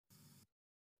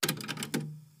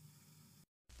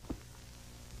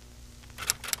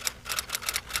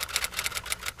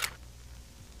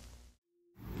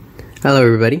Hello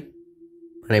everybody,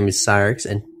 my name is Cyrix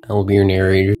and I will be your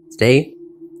narrator. Today,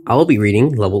 I will be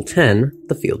reading Level 10,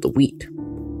 The Field of Wheat.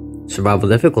 Survival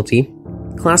difficulty,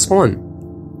 Class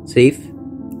 1. Safe,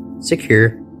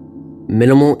 secure,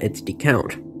 minimal entity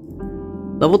count.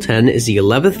 Level 10 is the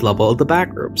 11th level of the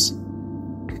Backrooms.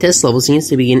 This level seems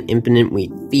to be an infinite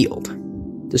wheat field.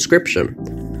 Description: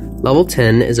 Level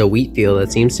 10 is a wheat field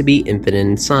that seems to be infinite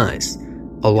in size.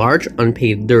 A large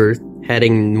unpaved dirt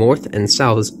heading north and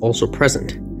south is also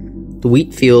present. The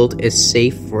wheat field is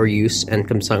safe for use and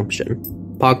consumption.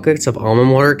 Pockets of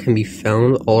almond water can be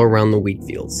found all around the wheat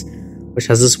fields, which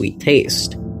has a sweet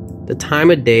taste. The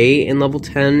time of day in level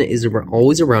 10 is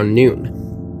always around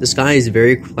noon. The sky is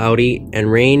very cloudy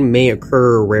and rain may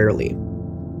occur rarely.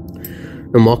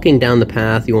 When walking down the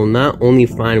path, you will not only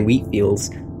find wheat fields,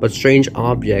 but strange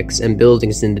objects and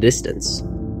buildings in the distance.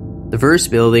 The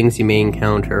first buildings you may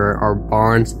encounter are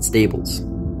barns and stables.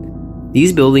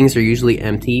 These buildings are usually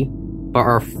empty, but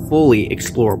are fully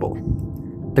explorable.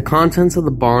 The contents of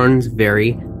the barns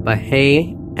vary, but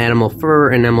hay, animal fur,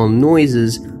 and animal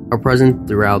noises are present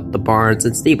throughout the barns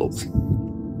and stables.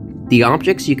 The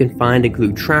objects you can find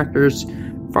include tractors,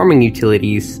 farming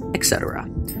utilities, etc.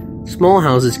 Small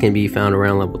houses can be found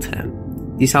around level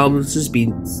 10. These houses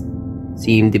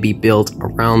seem to be built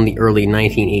around the early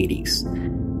 1980s.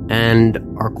 And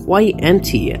are quite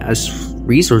empty as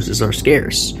resources are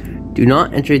scarce. Do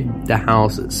not enter the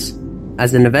houses,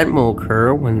 as an event will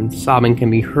occur when sobbing can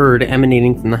be heard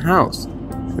emanating from the house,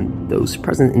 and those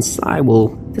present inside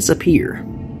will disappear.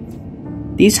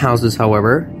 These houses,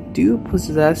 however, do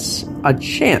possess a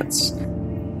chance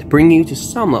to bring you to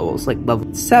some levels like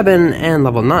level 7 and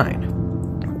level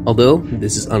 9, although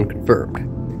this is unconfirmed.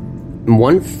 In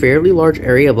one fairly large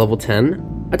area of level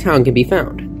 10, a town can be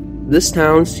found. This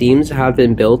town seems to have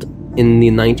been built in the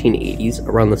 1980s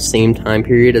around the same time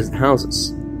period as the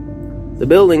houses. The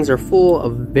buildings are full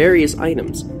of various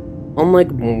items,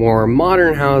 unlike more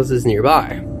modern houses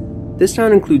nearby. This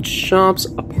town includes shops,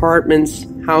 apartments,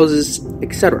 houses,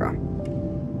 etc.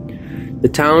 The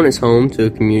town is home to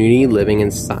a community living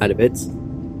inside of it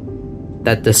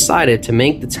that decided to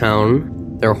make the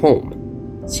town their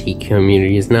home. See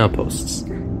communities and outposts.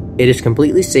 It is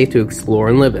completely safe to explore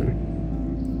and live in.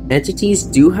 Entities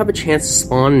do have a chance to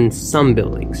spawn in some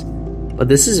buildings, but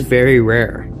this is very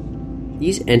rare.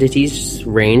 These entities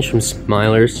range from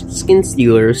smilers, skin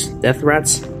stealers, death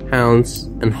rats, hounds,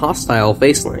 and hostile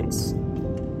facelings.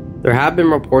 There have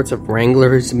been reports of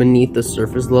wranglers beneath the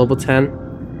surface of level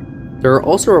 10. There are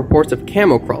also reports of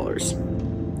camo crawlers.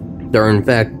 There are in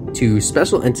fact 2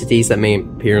 special entities that may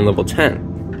appear in level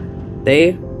 10.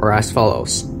 They are as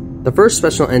follows. The first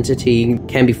special entity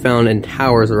can be found in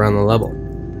towers around the level.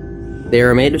 They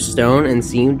are made of stone and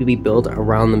seem to be built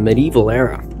around the medieval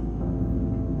era.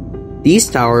 These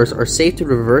towers are safe to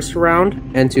traverse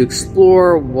around and to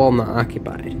explore while not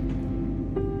occupied.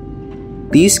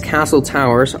 These castle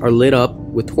towers are lit up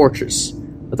with torches,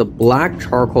 with a black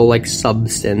charcoal-like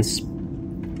substance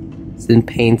that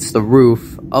paints the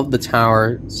roof of the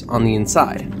towers on the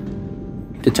inside.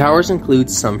 The towers include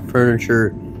some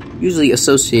furniture usually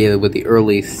associated with the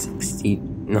early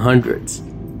 1600s.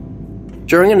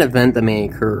 During an event that may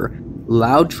occur,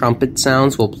 loud trumpet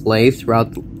sounds will play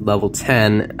throughout level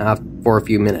 10 for a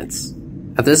few minutes.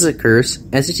 If this occurs,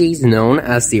 entities known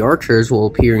as the Archers will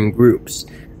appear in groups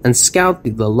and scout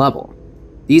the level.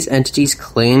 These entities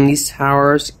claim these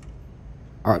towers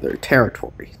are their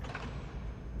territory.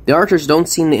 The Archers don't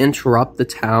seem to interrupt the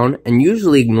town and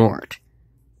usually ignore it.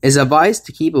 It is advised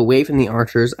to keep away from the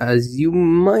Archers as you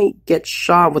might get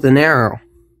shot with an arrow.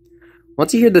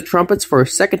 Once you hear the trumpets for a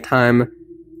second time,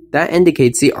 that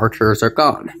indicates the Archers are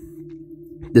gone.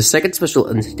 The second special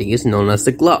entity is known as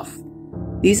the Gluff.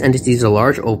 These entities are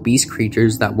large, obese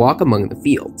creatures that walk among the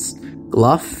fields.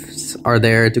 Gluffs are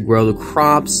there to grow the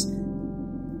crops,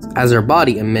 as their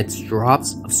body emits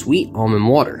drops of sweet almond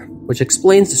water, which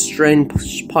explains the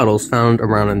strange puddles found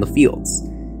around in the fields.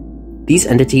 These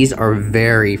entities are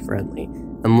very friendly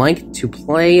and like to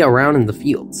play around in the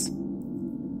fields.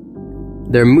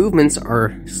 Their movements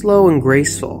are slow and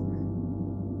graceful,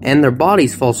 and their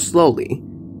bodies fall slowly,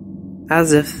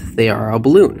 as if they are a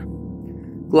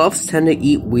balloon. Gluffs tend to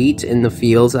eat wheat in the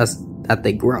fields that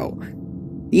they grow.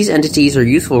 These entities are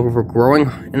useful for growing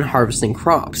and harvesting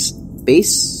crops,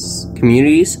 base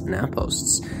communities, and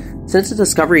outposts. Since the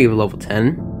discovery of level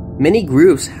 10, many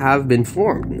groups have been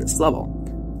formed in this level.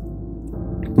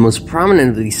 The most prominent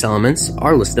of these settlements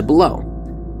are listed below.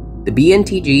 The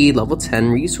BNTG Level 10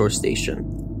 Resource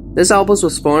Station. This outpost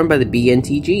was formed by the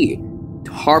BNTG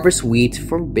to harvest wheat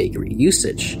for bakery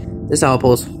usage. This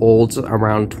outpost holds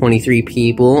around 23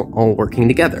 people all working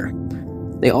together.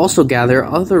 They also gather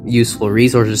other useful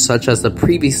resources such as the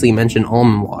previously mentioned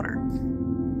almond water.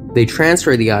 They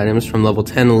transfer the items from level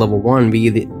 10 to level 1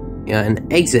 via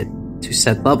an exit to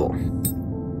said level.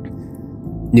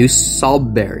 New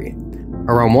Salisbury.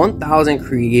 Around 1,000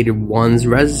 created ones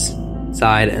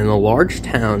reside in a large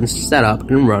town set up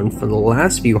and run for the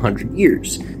last few hundred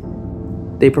years.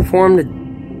 They performed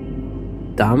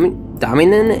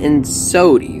Dominion and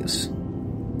Sodies.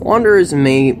 Wanderers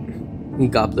may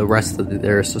make up the rest of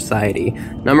their society,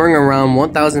 numbering around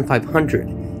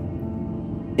 1,500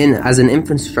 as an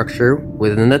infrastructure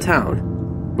within the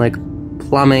town. Like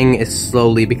plumbing is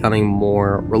slowly becoming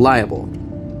more reliable.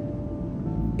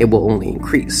 It will only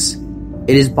increase.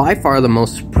 It is by far the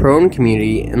most prone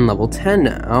community in level 10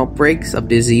 outbreaks of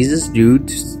diseases due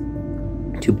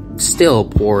to still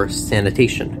poor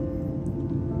sanitation.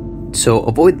 So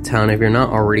avoid the town if you're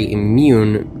not already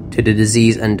immune to the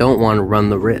disease and don't want to run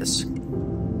the risk.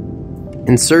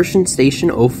 Insertion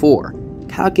Station 04.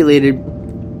 Calculated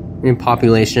in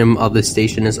population of the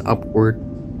station is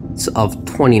upwards of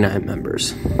 29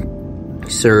 members.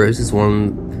 Serves as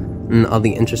one of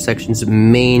the intersection's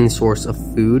main source of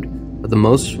food, with the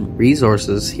most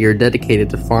resources here dedicated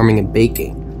to farming and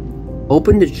baking.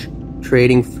 Open to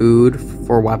trading food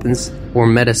for weapons or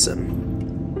medicine.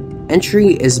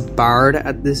 Entry is barred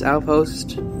at this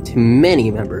outpost to many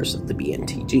members of the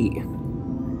BNTG.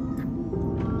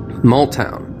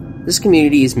 Maltown. This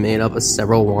community is made up of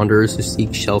several wanderers who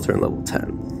seek shelter in level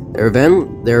 10.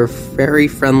 They're very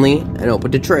friendly and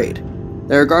open to trade.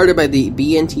 They're guarded by the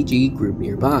BNTG group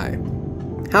nearby.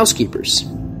 Housekeepers.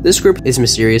 This group is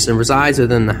mysterious and resides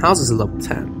within the houses of level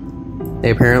 10. They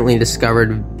apparently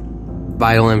discovered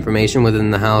vital information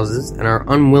within the houses and are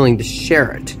unwilling to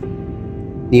share it.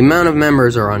 The amount of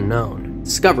members are unknown.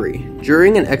 Discovery.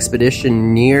 During an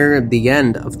expedition near the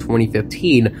end of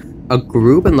 2015, a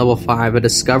group in level 5 had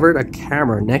discovered a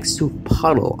camera next to a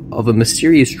puddle of a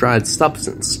mysterious dried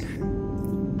substance.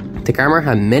 The camera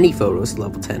had many photos at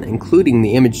level 10, including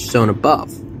the image shown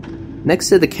above. Next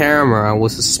to the camera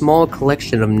was a small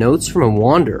collection of notes from a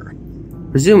wanderer,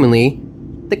 presumably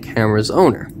the camera's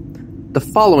owner. The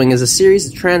following is a series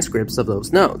of transcripts of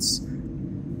those notes.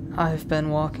 I've been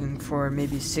walking for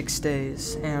maybe 6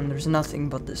 days, and there's nothing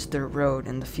but this dirt road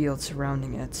and the fields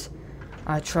surrounding it.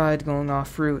 I tried going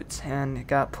off route and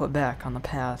got put back on the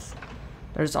path.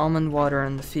 There's almond water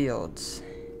in the fields.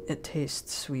 It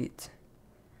tastes sweet.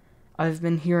 I've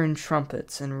been hearing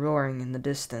trumpets and roaring in the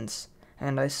distance,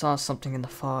 and I saw something in the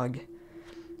fog.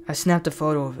 I snapped a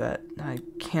photo of it. I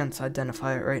can't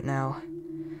identify it right now.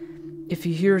 If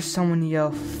you hear someone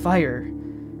yell, "Fire!"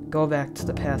 go back to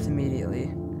the path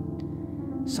immediately.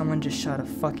 Someone just shot a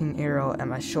fucking arrow at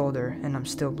my shoulder, and I'm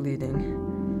still bleeding.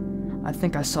 I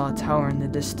think I saw a tower in the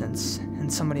distance,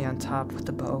 and somebody on top with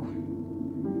a bow.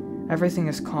 Everything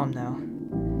is calm now.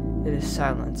 It is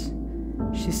silent.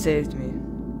 She saved me.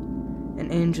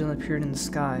 An angel appeared in the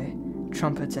sky,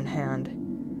 trumpets in hand.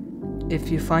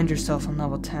 If you find yourself on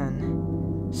level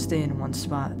 10, stay in one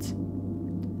spot.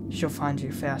 She'll find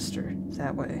you faster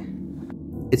that way.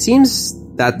 It seems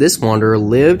that this wanderer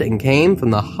lived and came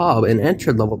from the hub and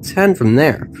entered level 10 from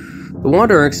there. The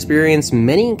wanderer experienced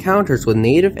many encounters with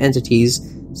native entities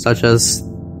such as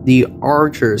the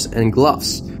archers and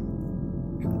gluffs.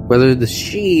 Whether the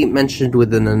she mentioned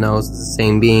within the notes is the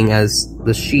same being as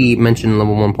the she mentioned in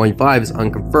level 1.5 is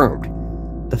unconfirmed.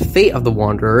 The fate of the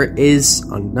wanderer is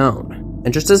unknown.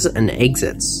 Entrances and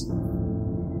exits.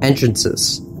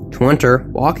 Entrances. To enter,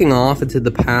 walking off into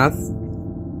the path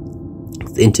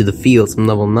into the fields from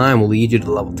level 9 will lead you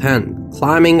to level 10.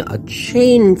 Climbing a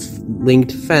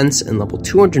chain-linked fence in level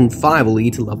 205 will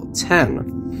lead to level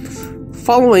 10.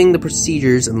 Following the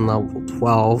procedures in level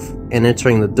 12 and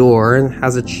entering the door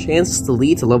has a chance to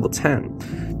lead to level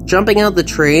 10. Jumping out the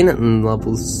train in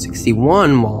level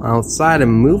 61 while outside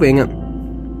and moving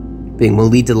will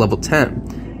lead to level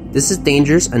 10. This is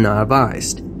dangerous and not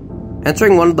advised.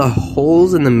 Entering one of the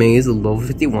holes in the maze of level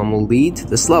 51 will lead to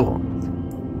this level.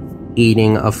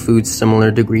 Eating of food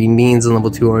similar to green beans in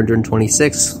level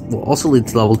 226 will also lead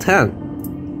to level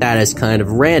 10. That is kind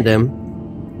of random,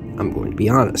 I'm going to be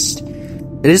honest.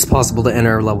 It is possible to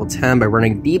enter level 10 by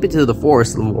running deep into the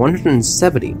forest. Level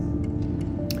 170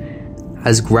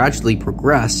 has gradually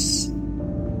progressed.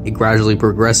 It gradually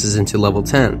progresses into level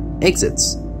 10.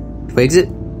 Exits. To exit,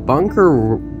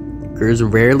 bunkers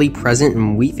rarely present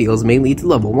in wheat fields may lead to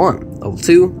level 1, level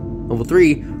 2, level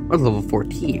 3, or level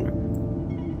 14.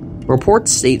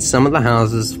 Reports state some of the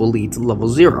houses will lead to level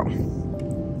 0,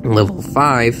 level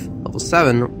 5, level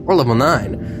 7, or level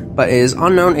 9, but it is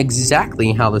unknown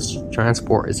exactly how this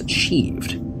transport is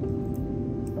achieved.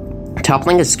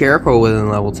 Toppling a scarecrow within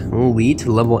level 10 will lead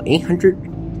to level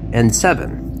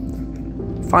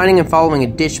 807. Finding and following a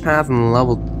ditch path on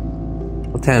level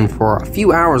 10 for a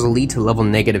few hours will lead to level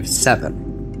 -7.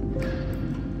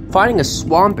 Finding a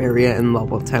swamp area in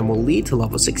level 10 will lead to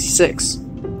level 66.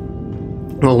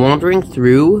 While wandering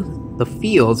through the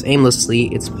fields aimlessly,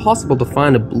 it's possible to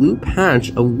find a blue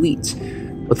patch of wheat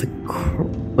with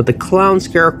a clown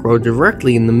scarecrow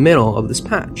directly in the middle of this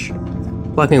patch.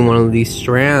 Plucking one of these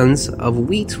strands of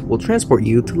wheat will transport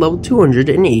you to level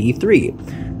 283.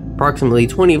 Approximately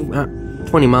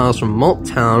 20 miles from Malt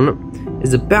Town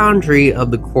is the boundary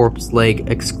of the Corpse Lake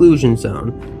exclusion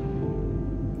zone,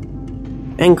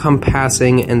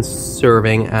 encompassing and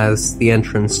serving as the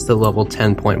entrance to level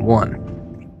 10.1.